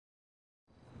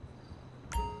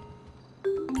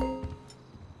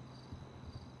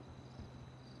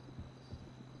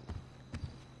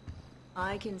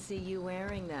I can see you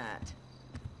wearing that.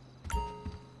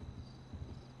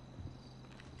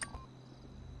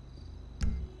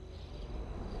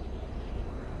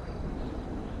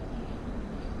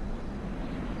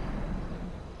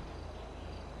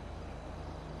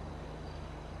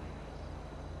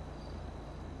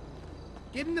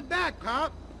 Get in the back,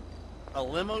 Pop. A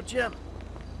limo, Jim?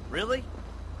 Really?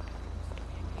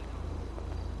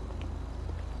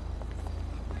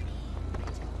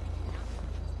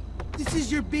 This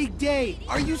is your big day.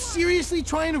 Are you seriously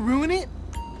trying to ruin it?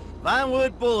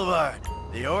 Vinewood Boulevard,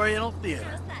 the Oriental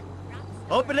Theater.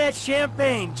 Open that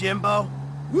champagne, Jimbo.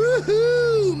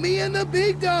 Woohoo! Me and the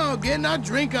big dog getting our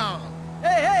drink on.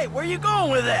 Hey, where you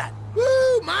going with that?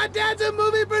 Woo! My dad's a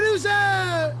movie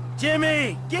producer!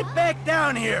 Jimmy, get back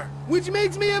down here. Which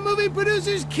makes me a movie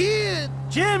producer's kid.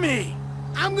 Jimmy!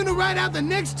 I'm gonna ride out the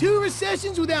next 2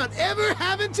 recessions without ever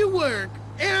having to work.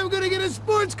 And I'm gonna get a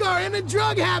sports car and a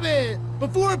drug habit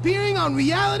before appearing on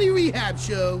Reality Rehab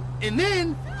Show. And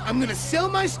then I'm gonna sell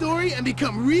my story and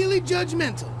become really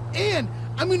judgmental. And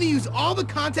I'm gonna use all the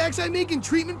contacts I make in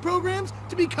treatment programs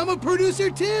to become a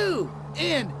producer too.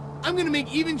 And I'm gonna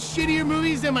make even shittier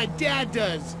movies than my dad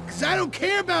does. Cause I don't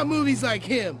care about movies like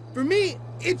him. For me,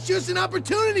 it's just an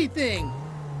opportunity thing.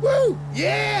 Woo!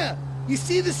 Yeah! You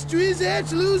see the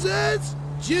Strizets, losers?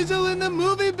 Jizzle in the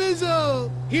movie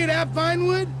bizzle. Hear that,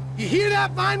 Vinewood? You hear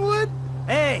that, Vinewood?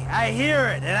 Hey, I hear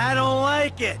it, and I don't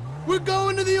like it. We're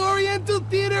going to the Oriental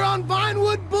Theater on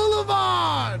Vinewood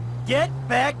Boulevard. Get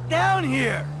back down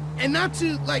here. And not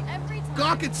to, like,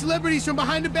 gawk at celebrities from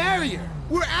behind a barrier.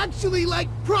 We're actually, like,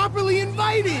 properly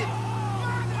invited.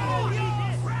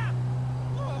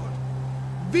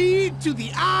 V to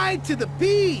the I to the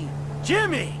P.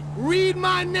 Jimmy! Read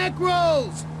my neck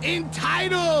rolls.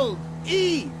 Entitled.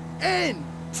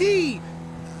 E-N-T.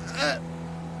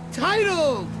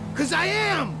 Titled. 'Cause I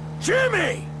am.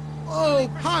 Jimmy! Oh,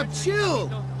 Pop,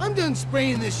 chill. I'm done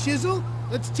spraying this shizzle.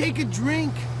 Let's take a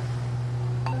drink.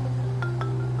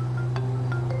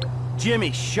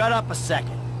 Jimmy, shut up a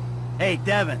second. Hey,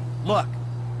 Devin, look.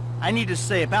 I need to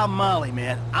say about Molly,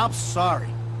 man. I'm sorry,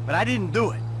 but I didn't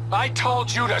do it. I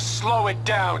told you to slow it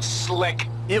down, Slick.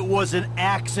 It was an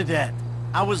accident.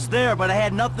 I was there, but I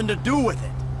had nothing to do with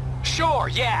it. Sure,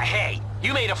 yeah, hey.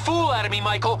 You made a fool out of me,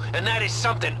 Michael, and that is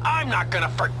something I'm not gonna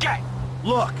forget.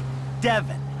 Look,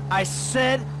 Devin, I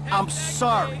said I'm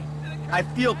sorry. I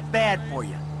feel bad for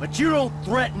you, but you don't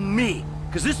threaten me,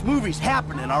 because this movie's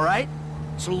happening, all right?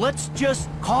 So let's just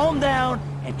calm down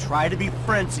and try to be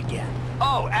friends again.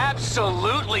 Oh,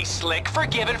 absolutely, Slick.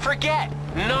 Forgive and forget.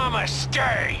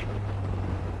 Namaste.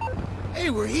 Hey,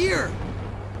 we're here.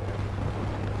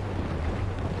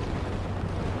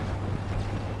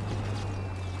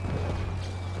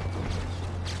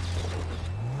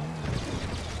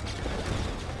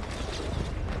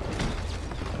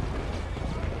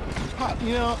 Pop,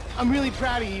 you know, I'm really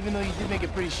proud of you, even though you did make a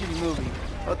pretty shitty movie.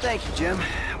 Well, thank you, Jim.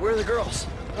 Where are the girls?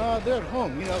 They're at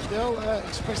home. You know, they'll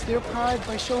express their pride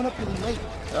by showing up really late.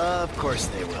 Of course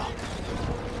they will.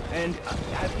 And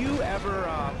have you ever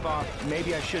thought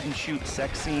maybe I shouldn't shoot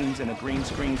sex scenes in a green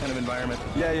screen kind of environment?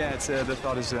 Yeah, it's the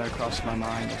thought has crossed my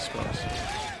mind, I suppose.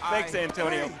 Thanks,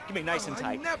 Antonio. Give me nice and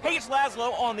tight. Hey, it's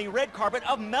Laszlo on the red carpet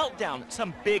of Meltdown.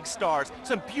 Some big stars,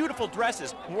 some beautiful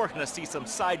dresses. We're gonna see some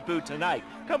side boob tonight.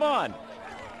 Come on.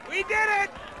 We did it!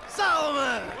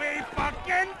 Solomon! We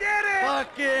fucking did it!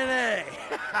 Fucking A!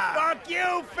 Fuck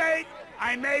you, fate!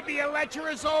 I may be a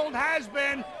lecherous old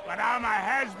has-been, but I'm a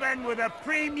has-been with a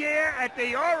premiere at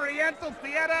the Oriental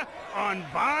Theater on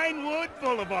Vinewood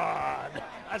Boulevard.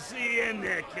 I'll see you in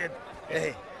there, kid.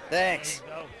 Hey, thanks. There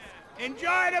you go.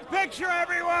 Enjoy the picture,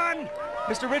 everyone!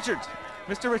 Mr.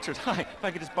 Richards, hi. If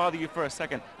I could just bother you for a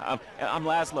second. I'm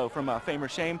Laszlo from Fame or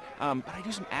Shame, but I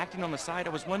do some acting on the side. I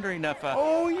was wondering if,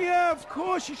 Oh, yeah, of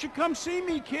course. You should come see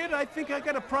me, kid. I think I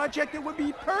got a project that would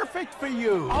be perfect for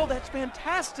you. Oh, that's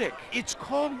fantastic. It's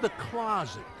called The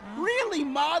Closet. Really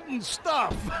modern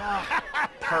stuff.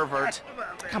 Pervert.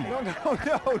 Come on. No.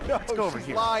 Let's go over She's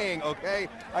here. lying, okay?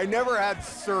 I never had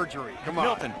surgery. Come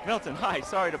on. Milton, hi.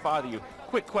 Sorry to bother you.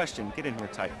 Quick question. Get in here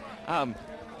tight.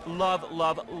 Loved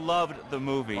the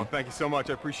movie. Oh, thank you so much.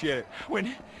 I appreciate it.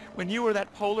 When you were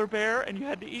that polar bear and you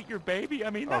had to eat your baby, I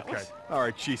mean, that Okay. was... All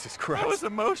right, Jesus Christ. That was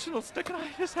emotional. Can I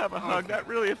just have a hug? That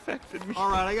really affected me. All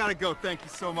right, I gotta go. Thank you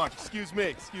so much. Excuse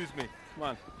me. Come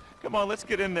on. Come on, let's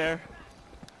get in there.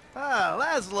 Ah,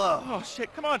 Laszlo! Oh,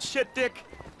 shit. Come on, shit dick.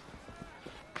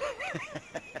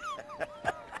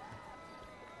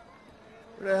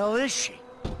 Where the hell is she?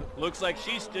 Looks like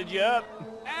she stood you up.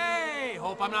 Hey,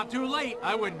 hope I'm not too late.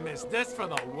 I wouldn't miss this for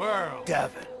the world.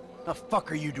 Devin, The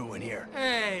fuck are you doing here?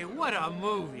 Hey, what a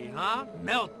movie, huh?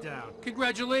 Meltdown.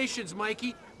 Congratulations,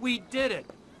 Mikey. We did it.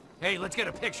 Hey, let's get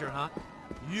a picture, huh?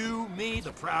 You, me,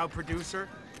 the proud producer.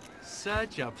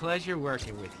 Such a pleasure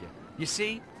working with you. You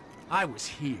see, I was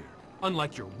here,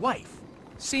 unlike your wife.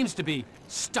 Seems to be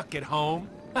stuck at home.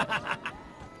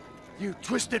 You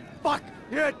twisted fuck!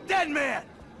 You're a dead man!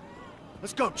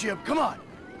 Let's go, Jim, come on!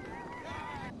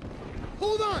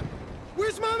 Hold on!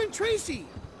 Where's Mom and Tracy?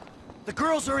 The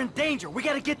girls are in danger. We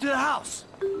gotta get to the house.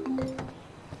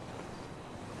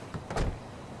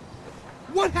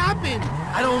 What happened?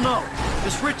 I don't know.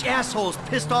 This rich asshole is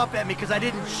pissed off at me because I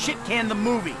didn't shit-can the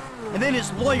movie. And then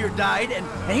his lawyer died, and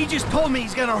he just told me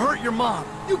he's gonna hurt your mom.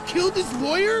 You killed his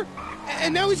lawyer?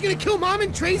 And now he's gonna kill Mom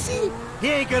and Tracy? He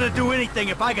ain't gonna do anything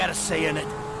if I got a say in it.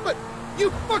 But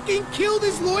you fucking killed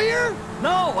his lawyer?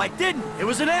 No, I didn't. It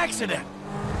was an accident.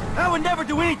 I would never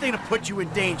do anything to put you in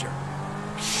danger.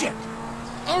 Shit.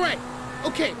 All right,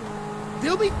 okay.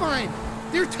 They'll be fine.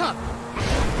 They're tough.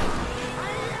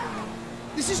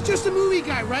 This is just a movie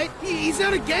guy, right? He's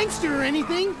not a gangster or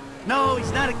anything. No,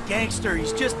 he's not a gangster.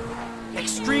 He's just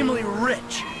extremely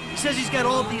rich. He says he's got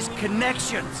all these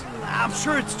connections. I'm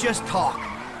sure it's just talk.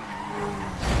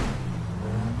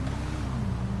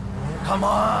 Come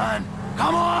on!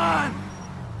 Come on!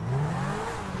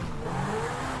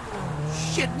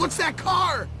 Shit, what's that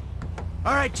car?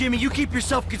 All right, Jimmy, you keep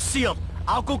yourself concealed.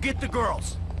 I'll go get the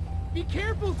girls. Be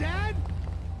careful, Dad!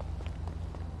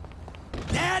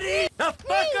 Daddy! The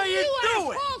fuck are you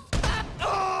doing?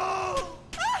 Oh!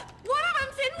 One of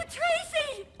them's in with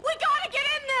Tracy! We gotta get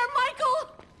in there, Michael!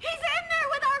 He's in there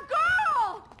with our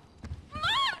girl!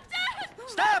 Mom! Dad!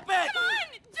 Stop it! Come on!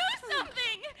 Do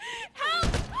something! Help!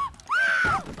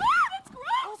 Ah, that's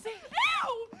gross!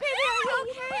 Ew! Baby, are you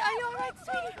okay? Are you alright,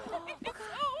 sweetie?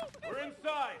 We're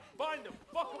inside. Find them.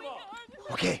 Fuck them up.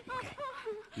 Okay.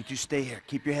 You two stay here.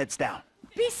 Keep your heads down.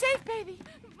 Be safe, baby!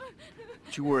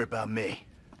 Don't you worry about me.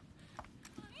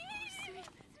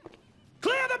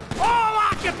 Clear all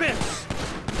occupants!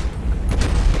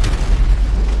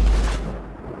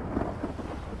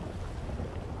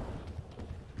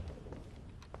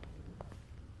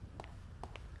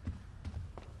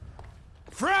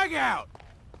 Frag out!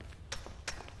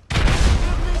 Give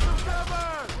me some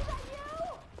cover!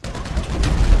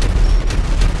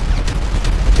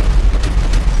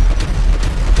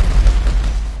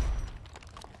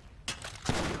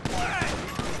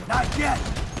 Not yet.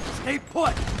 Stay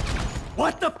put.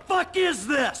 What the fuck is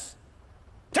this?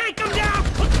 Take him down!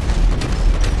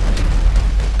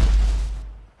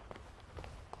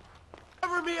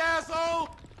 Cover me, asshole!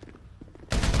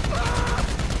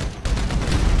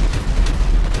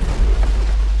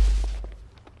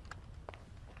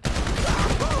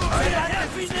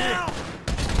 Heavy now!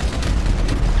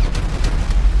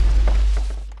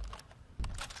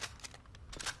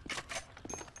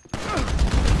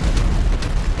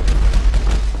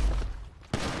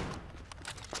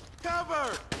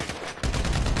 Cover!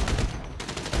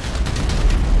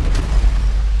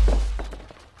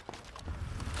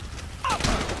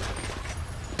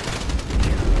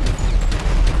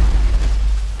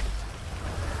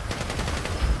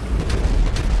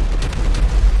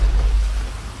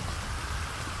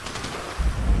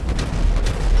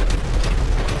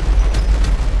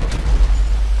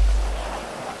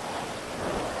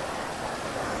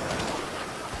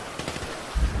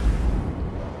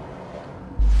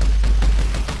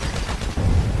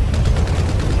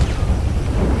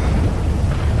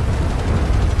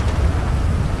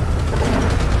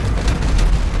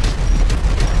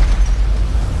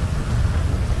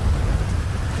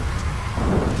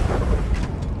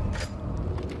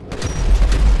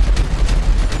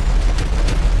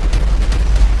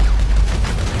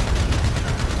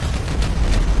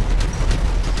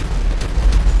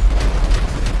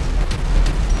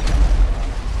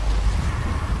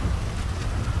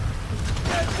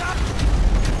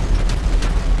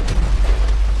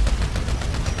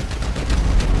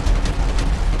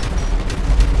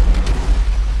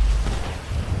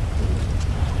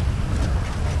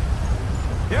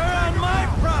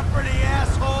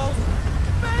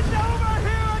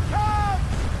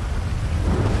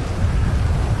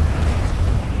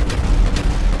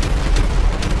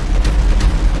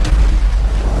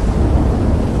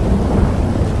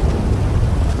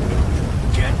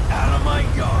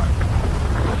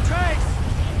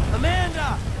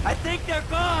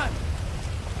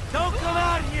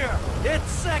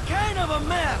 It's kind of a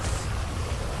mess.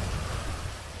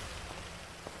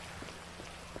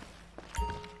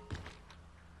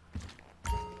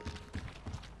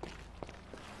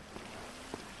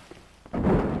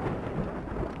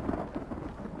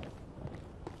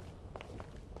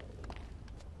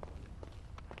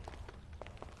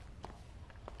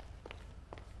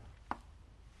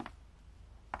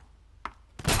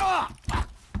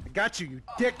 I got you, you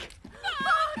dick.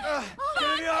 It's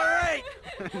gonna be all right.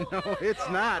 No, it's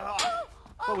not.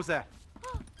 What was that?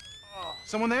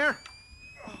 Someone there?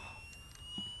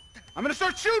 I'm gonna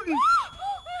start shooting!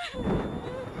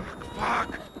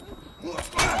 Fuck!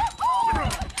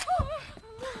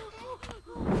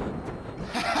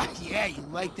 Yeah, you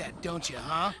like that, don't you,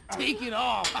 huh? Take it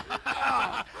off.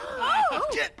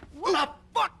 Get the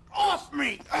fuck off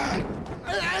me!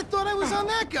 I thought I was on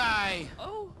that guy.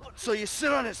 So you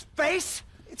sit on his face?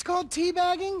 It's called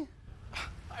teabagging?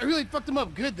 I really fucked him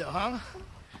up good, though, huh? All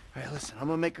right, listen, I'm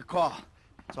gonna make a call.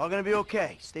 It's all gonna be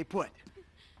okay. Stay put.